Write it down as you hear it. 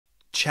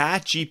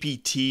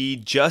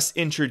ChatGPT just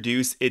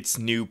introduced its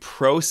new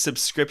Pro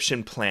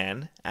subscription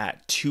plan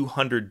at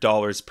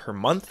 $200 per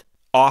month,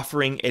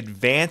 offering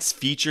advanced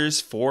features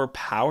for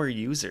power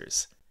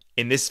users.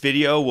 In this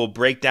video, we'll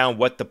break down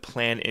what the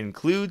plan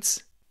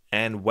includes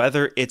and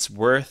whether it's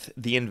worth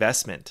the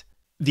investment.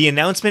 The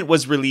announcement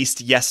was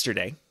released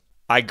yesterday.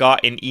 I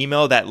got an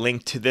email that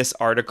linked to this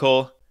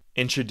article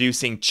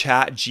introducing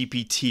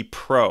ChatGPT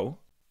Pro.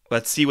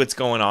 Let's see what's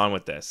going on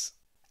with this.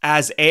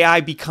 As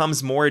AI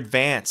becomes more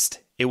advanced,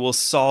 it will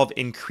solve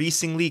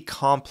increasingly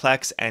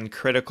complex and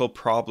critical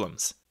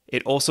problems.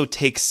 It also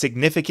takes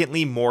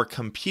significantly more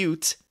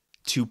compute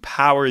to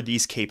power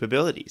these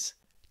capabilities.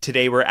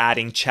 Today we're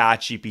adding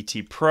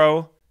ChatGPT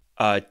Pro,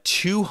 a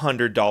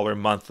 $200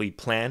 monthly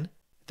plan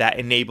that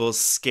enables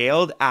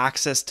scaled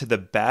access to the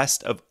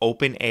best of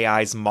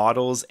OpenAI's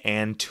models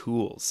and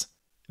tools.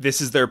 This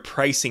is their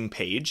pricing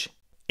page.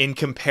 In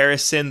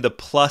comparison, the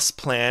Plus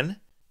plan,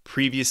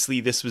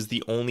 previously this was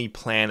the only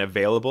plan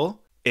available,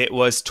 it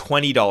was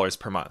 $20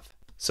 per month.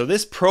 So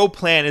this Pro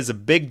plan is a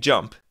big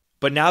jump,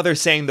 but now they're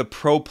saying the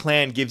Pro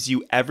plan gives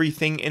you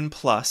everything in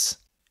Plus.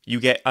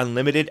 You get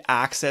unlimited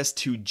access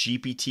to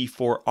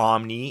GPT-4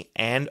 Omni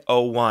and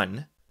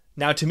O1.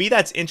 Now to me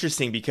that's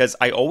interesting because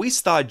I always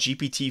thought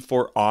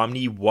GPT-4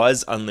 Omni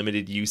was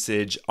unlimited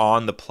usage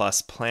on the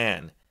Plus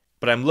plan,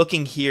 but I'm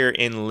looking here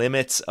in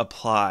limits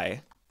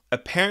apply.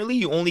 Apparently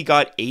you only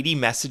got 80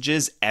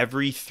 messages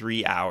every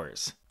 3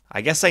 hours. I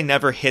guess I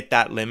never hit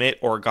that limit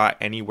or got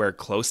anywhere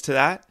close to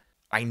that.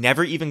 I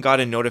never even got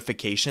a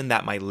notification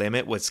that my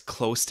limit was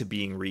close to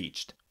being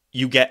reached.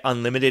 You get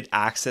unlimited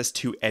access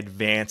to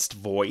advanced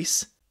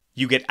voice.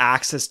 You get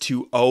access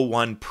to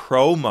O1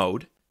 Pro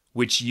mode,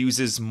 which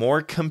uses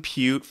more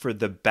compute for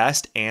the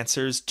best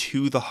answers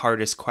to the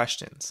hardest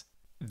questions.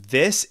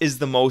 This is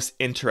the most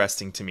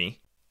interesting to me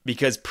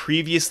because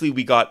previously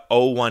we got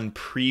O1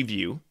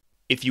 Preview.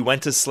 If you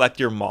went to select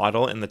your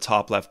model in the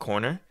top left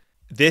corner,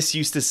 this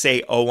used to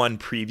say O1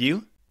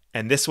 Preview,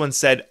 and this one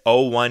said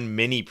O1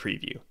 Mini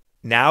Preview.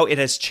 Now it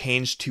has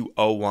changed to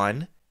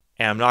O1,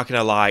 and I'm not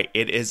gonna lie,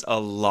 it is a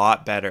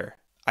lot better.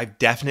 I've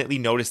definitely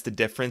noticed the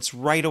difference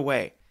right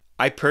away.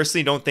 I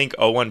personally don't think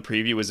O1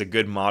 Preview is a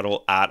good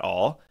model at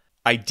all.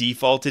 I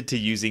defaulted to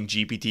using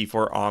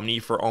GPT-4 Omni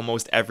for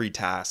almost every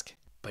task.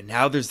 But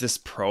now there's this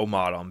Pro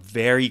model. I'm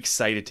very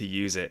excited to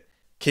use it.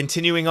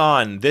 Continuing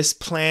on, this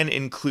plan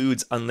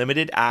includes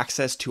unlimited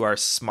access to our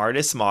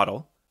smartest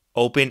model,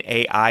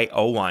 OpenAI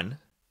O1,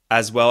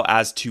 as well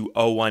as to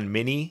O1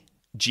 Mini,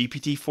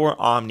 GPT-4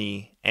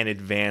 Omni, and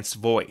Advanced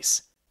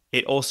Voice.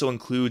 It also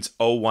includes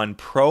O1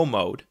 Pro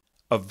mode,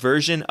 a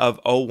version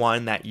of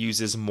O1 that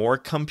uses more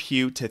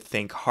compute to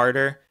think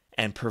harder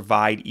and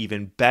provide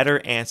even better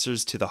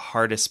answers to the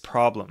hardest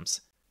problems.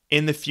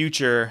 In the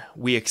future,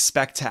 we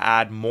expect to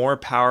add more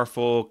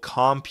powerful,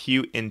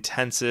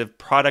 compute-intensive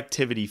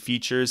productivity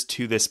features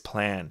to this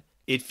plan.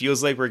 It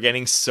feels like we're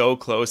getting so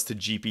close to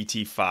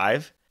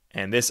GPT-5,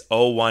 and this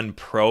O1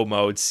 Pro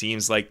mode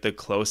seems like the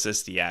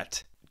closest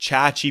yet.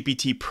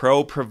 ChatGPT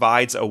Pro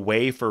provides a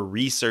way for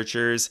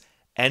researchers,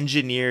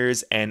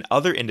 engineers, and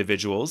other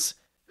individuals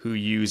who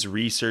use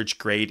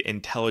research-grade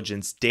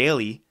intelligence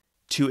daily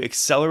to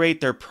accelerate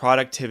their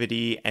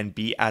productivity and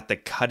be at the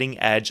cutting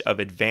edge of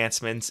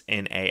advancements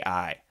in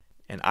AI.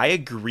 And I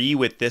agree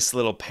with this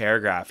little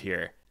paragraph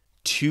here.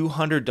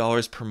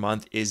 $200 per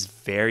month is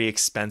very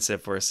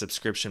expensive for a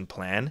subscription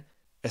plan,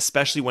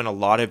 especially when a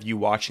lot of you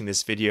watching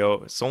this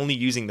video is only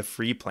using the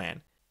free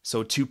plan.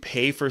 So to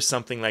pay for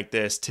something like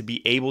this, to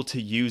be able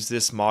to use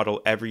this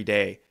model every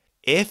day,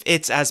 if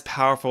it's as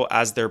powerful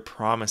as they're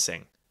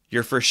promising,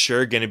 you're for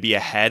sure going to be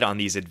ahead on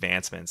these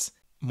advancements.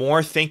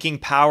 More thinking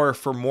power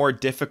for more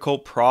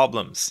difficult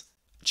problems.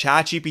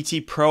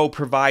 ChatGPT Pro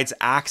provides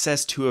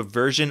access to a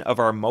version of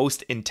our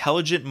most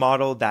intelligent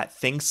model that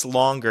thinks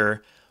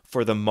longer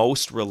for the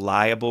most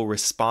reliable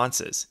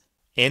responses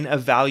in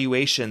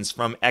evaluations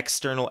from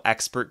external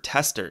expert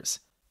testers.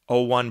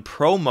 O1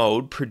 Pro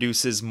mode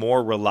produces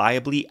more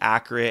reliably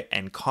accurate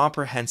and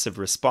comprehensive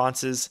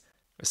responses,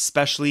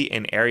 especially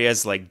in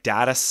areas like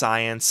data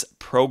science,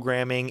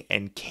 programming,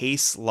 and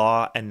case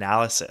law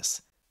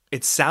analysis.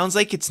 It sounds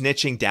like it's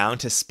niching down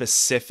to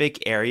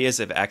specific areas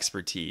of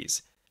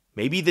expertise.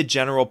 Maybe the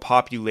general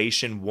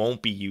population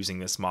won't be using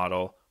this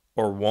model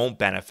or won't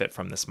benefit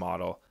from this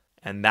model,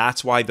 and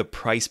that's why the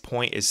price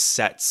point is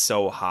set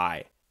so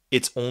high.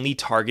 It's only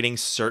targeting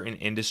certain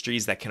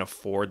industries that can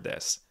afford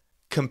this.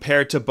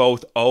 Compared to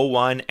both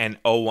O1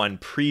 and O1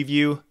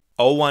 Preview,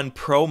 O1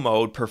 Pro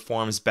mode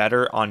performs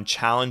better on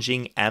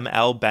challenging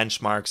ML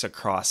benchmarks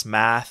across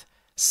math,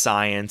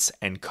 science,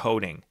 and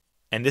coding.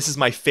 And this is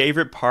my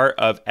favorite part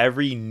of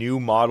every new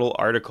model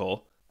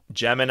article.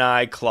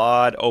 Gemini,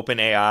 Claude,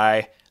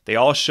 OpenAI, they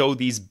all show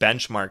these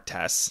benchmark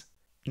tests.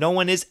 No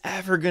one is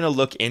ever going to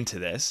look into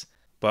this,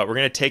 but we're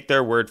going to take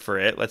their word for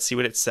it. Let's see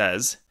what it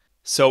says.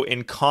 So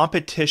in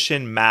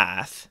competition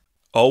math,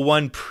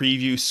 O1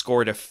 Preview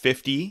scored a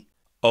 50,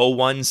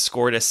 O1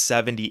 scored a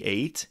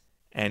 78,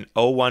 and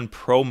O1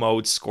 Pro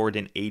mode scored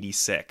an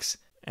 86.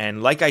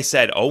 And like I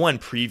said, O1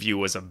 Preview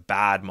was a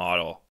bad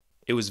model.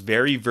 It was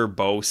very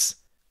verbose,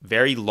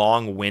 very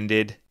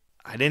long-winded.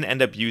 I didn't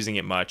end up using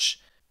it much.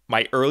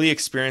 My early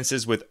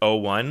experiences with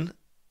O1,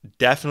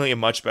 definitely a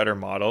much better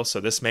model, so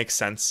this makes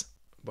sense.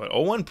 But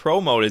O1 Pro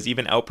mode is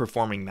even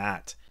outperforming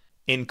that.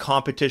 In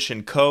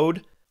competition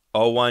code,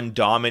 O1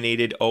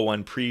 dominated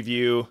O1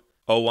 Preview.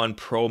 O1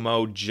 Pro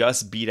mode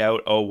just beat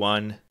out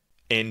O1.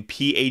 In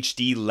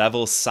PhD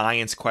level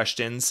science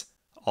questions,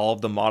 all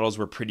of the models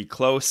were pretty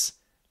close,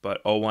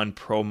 but O1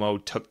 Pro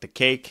mode took the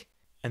cake.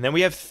 And then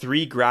we have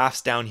 3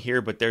 graphs down here,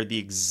 but they're the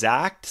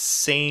exact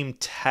same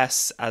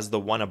tests as the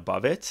one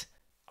above it.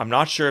 I'm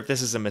not sure if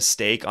this is a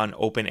mistake on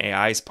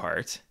OpenAI's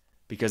part,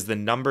 because the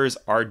numbers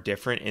are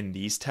different in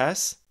these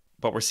tests,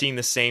 but we're seeing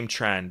the same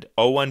trend.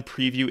 O1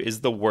 Preview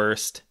is the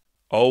worst.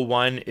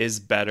 O1 is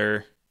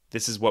better.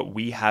 This is what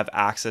we have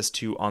access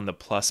to on the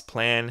Plus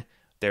plan.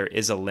 There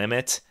is a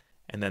limit.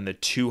 And then the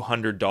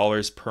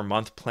 $200 per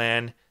month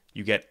plan,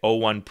 you get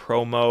O1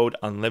 Pro mode,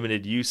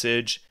 unlimited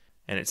usage,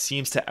 and it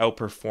seems to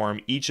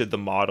outperform each of the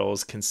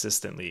models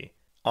consistently.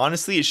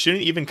 Honestly, it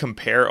shouldn't even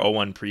compare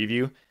O1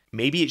 Preview.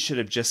 Maybe it should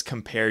have just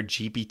compared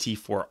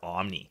GPT-4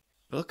 Omni.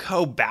 Look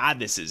how bad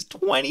this is,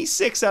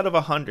 26 out of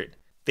 100.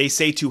 They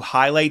say to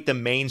highlight the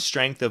main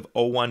strength of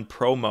O1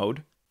 Pro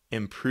mode,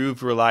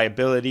 improved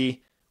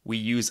reliability, we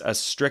use a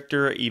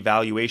stricter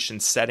evaluation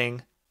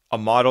setting. A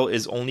model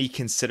is only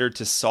considered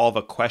to solve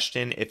a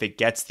question if it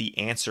gets the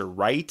answer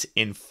right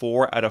in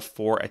 4 out of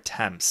 4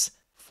 attempts.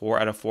 4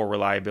 out of 4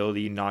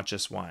 reliability, not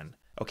just 1.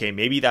 Okay,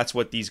 maybe that's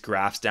what these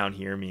graphs down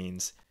here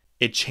means.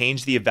 It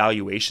changed the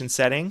evaluation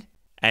setting,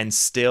 and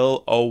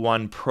still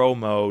O1 Pro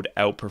mode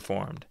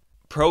outperformed.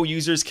 Pro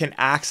users can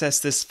access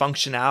this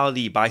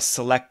functionality by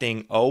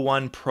selecting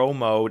O1 Pro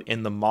mode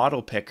in the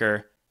model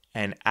picker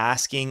and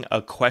asking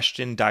a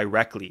question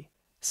directly.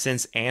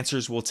 Since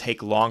answers will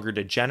take longer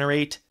to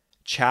generate,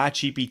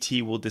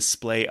 ChatGPT will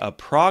display a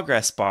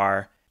progress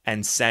bar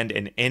and send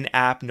an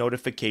in-app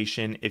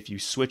notification if you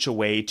switch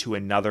away to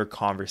another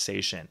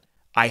conversation.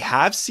 I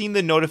have seen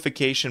the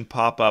notification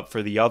pop up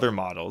for the other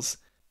models.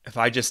 If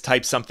I just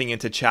type something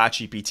into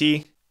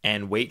ChatGPT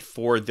and wait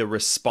for the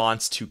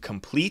response to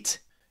complete,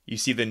 you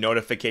see the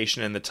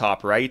notification in the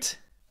top right.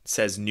 It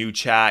says new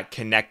chat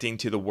connecting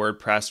to the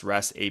WordPress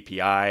REST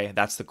API.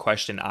 That's the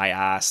question I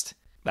asked.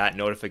 That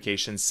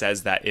notification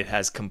says that it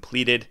has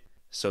completed.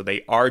 So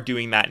they are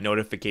doing that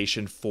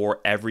notification for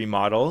every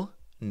model,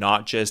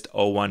 not just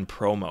O1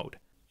 Pro mode.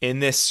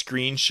 In this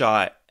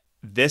screenshot,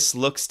 this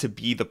looks to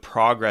be the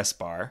progress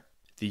bar.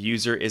 The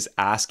user is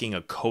asking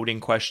a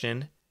coding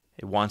question.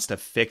 It wants to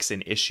fix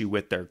an issue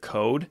with their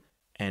code.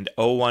 And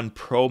O1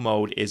 Pro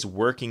mode is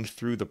working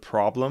through the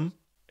problem.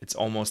 It's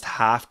almost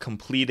half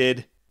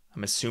completed.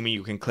 I'm assuming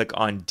you can click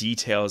on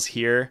details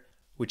here,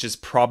 which is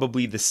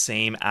probably the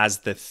same as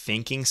the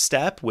thinking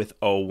step with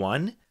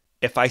O1.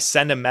 If I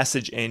send a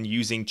message in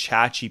using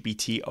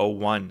ChatGPT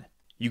O1,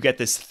 you get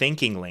this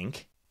thinking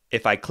link.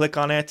 If I click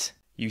on it,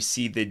 you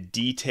see the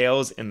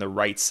details in the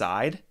right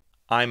side.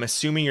 I'm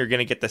assuming you're going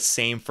to get the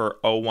same for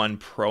O1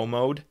 Pro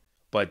mode,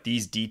 but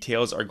these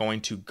details are going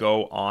to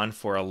go on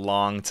for a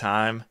long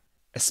time,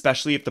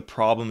 especially if the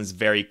problem is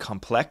very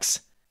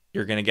complex.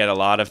 You're going to get a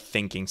lot of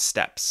thinking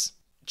steps.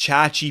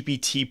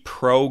 ChatGPT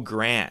Pro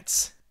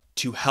grants.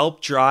 To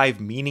help drive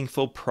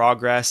meaningful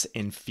progress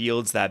in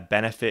fields that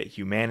benefit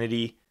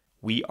humanity,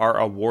 we are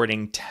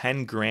awarding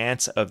 10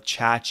 grants of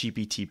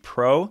ChatGPT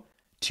Pro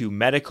to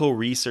medical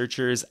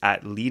researchers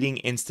at leading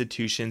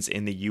institutions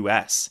in the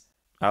US.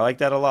 I like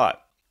that a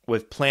lot.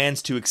 With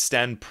plans to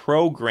extend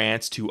Pro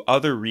grants to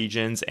other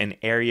regions and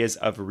areas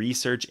of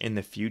research in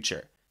the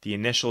future. The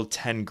initial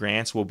 10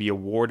 grants will be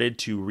awarded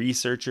to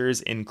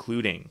researchers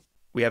including,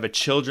 we have a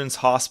children's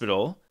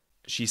hospital.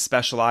 She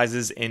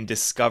specializes in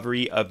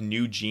discovery of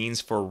new genes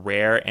for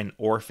rare and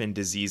orphan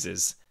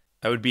diseases.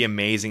 That would be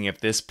amazing if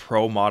this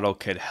Pro model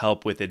could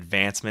help with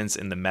advancements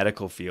in the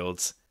medical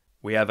fields.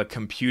 We have a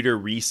computer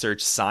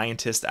research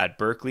scientist at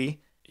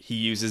Berkeley. He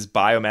uses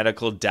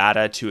biomedical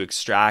data to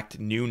extract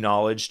new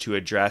knowledge to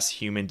address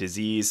human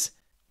disease.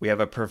 We have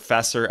a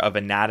professor of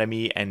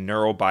anatomy and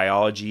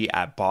neurobiology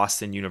at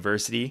Boston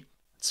University.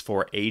 It's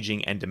for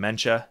aging and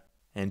dementia.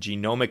 And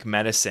genomic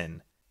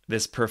medicine.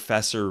 This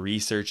professor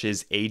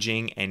researches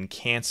aging and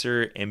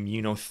cancer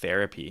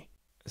immunotherapy.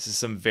 This is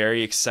some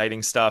very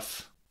exciting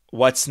stuff.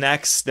 What's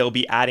next? They'll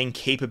be adding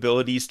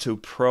capabilities to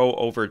Pro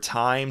over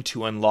time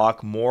to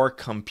unlock more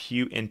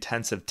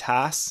compute-intensive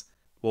tasks.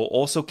 We'll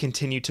also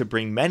continue to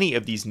bring many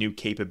of these new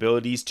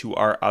capabilities to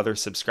our other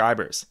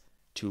subscribers.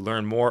 To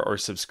learn more or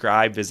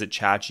subscribe, visit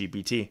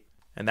ChatGPT.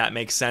 And that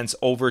makes sense.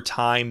 Over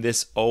time,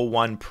 this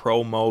O1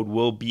 Pro mode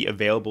will be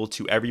available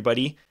to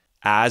everybody.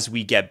 As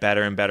we get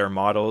better and better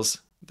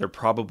models, they're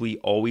probably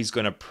always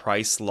going to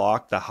price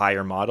lock the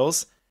higher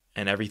models,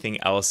 and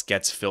everything else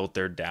gets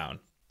filtered down.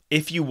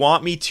 If you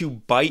want me to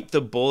bite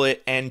the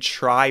bullet and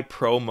try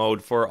Pro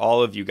mode for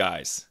all of you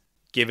guys,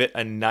 give it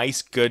a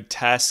nice good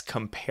test,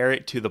 compare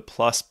it to the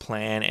Plus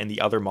plan and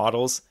the other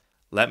models,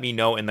 let me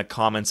know in the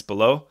comments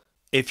below.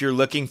 If you're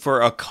looking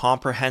for a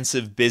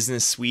comprehensive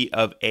business suite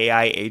of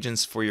AI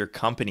agents for your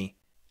company,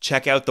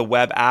 Check out the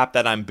web app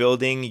that I'm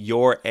building,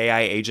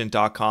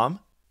 youraiagent.com.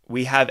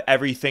 We have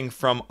everything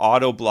from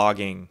auto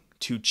blogging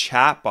to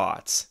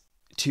chatbots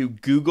to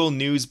Google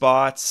News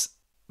bots,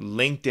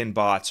 LinkedIn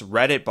bots,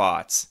 Reddit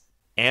bots,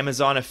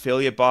 Amazon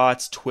affiliate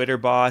bots, Twitter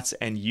bots,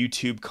 and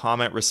YouTube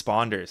comment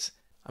responders.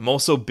 I'm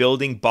also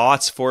building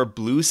bots for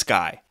Blue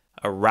Sky,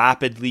 a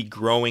rapidly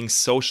growing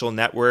social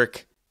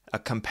network, a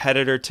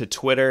competitor to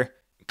Twitter.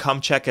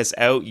 Come check us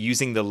out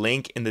using the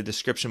link in the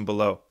description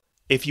below.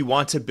 If you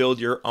want to build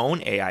your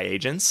own AI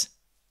agents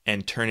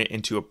and turn it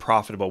into a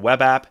profitable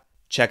web app,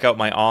 check out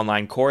my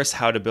online course,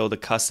 How to Build a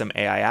Custom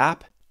AI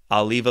App.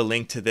 I'll leave a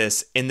link to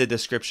this in the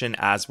description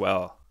as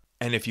well.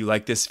 And if you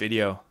like this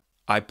video,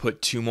 I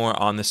put 2 more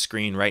on the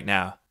screen right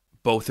now.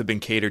 Both have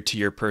been catered to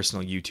your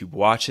personal YouTube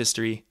watch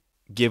history.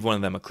 Give one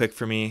of them a click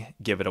for me,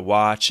 give it a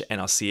watch, and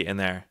I'll see you in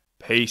there.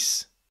 Peace.